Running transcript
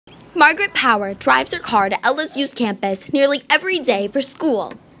Margaret Power drives her car to LSU's campus nearly every day for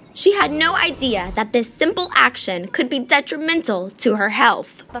school. She had no idea that this simple action could be detrimental to her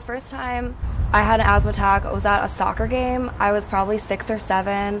health. The first time I had an asthma attack was at a soccer game. I was probably 6 or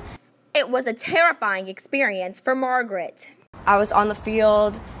 7. It was a terrifying experience for Margaret. I was on the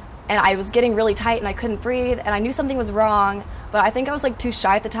field and I was getting really tight and I couldn't breathe and I knew something was wrong, but I think I was too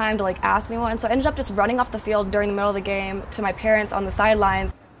shy at the time to ask anyone, so I ended up just running off the field during the middle of the game to my parents on the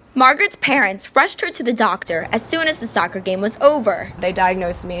sidelines. Margaret's parents rushed her to the doctor as soon as the soccer game was over. They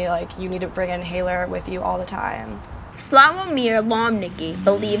diagnosed me you need to bring an inhaler with you all the time. Slawomir Lomnicki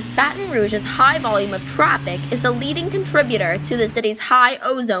believes Baton Rouge's high volume of traffic is the leading contributor to the city's high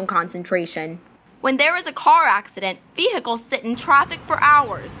ozone concentration. When there is a car accident, vehicles sit in traffic for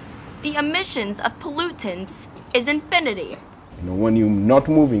hours. The emissions of pollutants is infinity. When you're not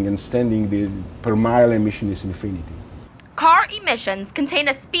moving and standing, the per mile emission is infinity. Car emissions contain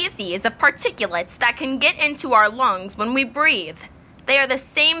a species of particulates that can get into our lungs when we breathe. They are the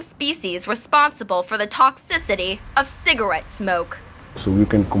same species responsible for the toxicity of cigarette smoke. So you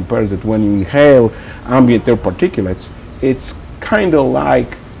can compare that when you inhale ambient air particulates, it's kind of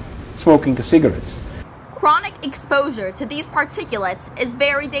like smoking cigarettes. Chronic exposure to these particulates is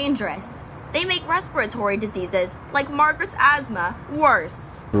very dangerous. They make respiratory diseases like Margaret's asthma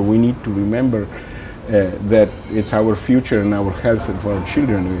worse. We need to remember that it's our future and our health of our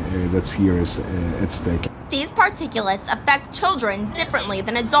children that's here is at stake. These particulates affect children differently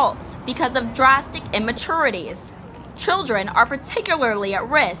than adults because of drastic immaturities. Children are particularly at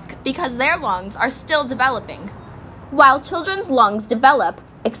risk because their lungs are still developing. While children's lungs develop,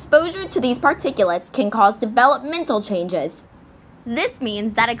 exposure to these particulates can cause developmental changes. This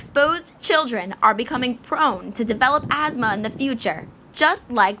means that exposed children are becoming prone to develop asthma in the future, just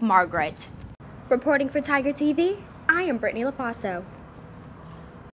like Margaret. Reporting for Tiger TV, I am Brittany LaFaso.